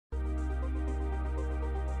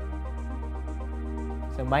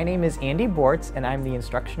So my name is Andy Bortz, and I'm the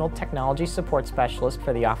Instructional Technology Support Specialist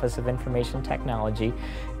for the Office of Information Technology.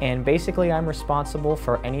 And basically I'm responsible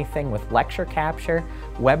for anything with lecture capture,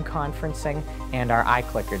 web conferencing, and our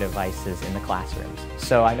iClicker devices in the classrooms.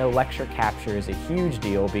 So I know lecture capture is a huge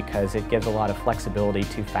deal because it gives a lot of flexibility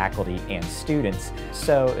to faculty and students.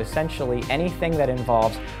 So essentially anything that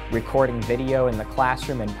involves recording video in the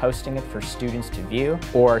classroom and posting it for students to view,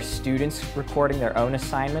 or students recording their own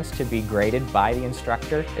assignments to be graded by the instructor,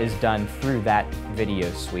 is done through that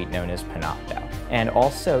video suite known as Panopto. And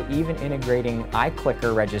also even integrating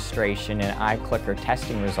iClicker registration and iClicker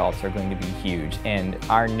testing results are going to be huge, and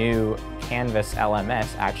our new Canvas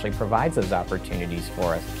LMS actually provides those opportunities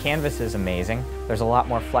for us. Canvas is amazing. There's a lot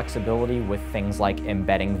more flexibility with things like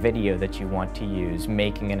embedding video that you want to use,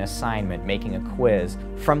 making an assignment, making a quiz.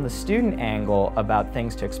 From the student angle about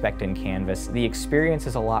things to expect in Canvas, the experience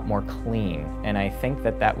is a lot more clean, and I think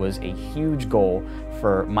that that was a huge goal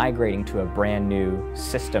for migrating to a brand new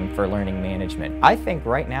system for learning management. I think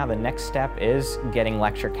right now the next step is getting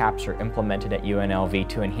lecture capture implemented at UNLV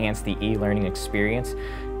to enhance the e-learning experience.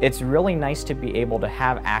 It's really nice to be able to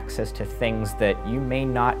have access to things that you may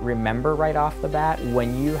not remember right off the bat.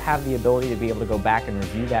 When you have the ability to be able to go back and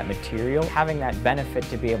review that material, having that benefit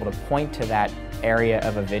to be able to point to that area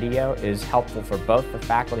of a video is helpful for both the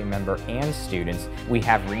faculty member and students. We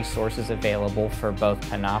have resources available for both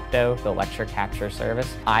Panopto, the lecture capture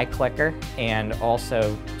service, iClicker, and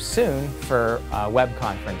also soon for web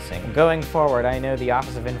conferencing. Going forward, I know the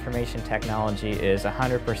Office of Information Technology is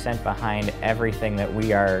 100% behind everything that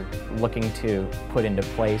we are looking to put into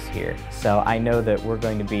place here. So I know that we're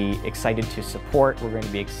going to be excited to support, we're going to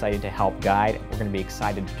be excited to help guide, we're going to be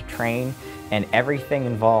excited to train, and everything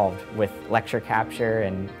involved with lecture capture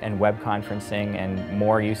and web conferencing and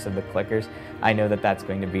more use of the clickers, I know that that's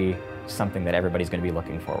going to be something that everybody's going to be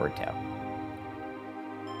looking forward to.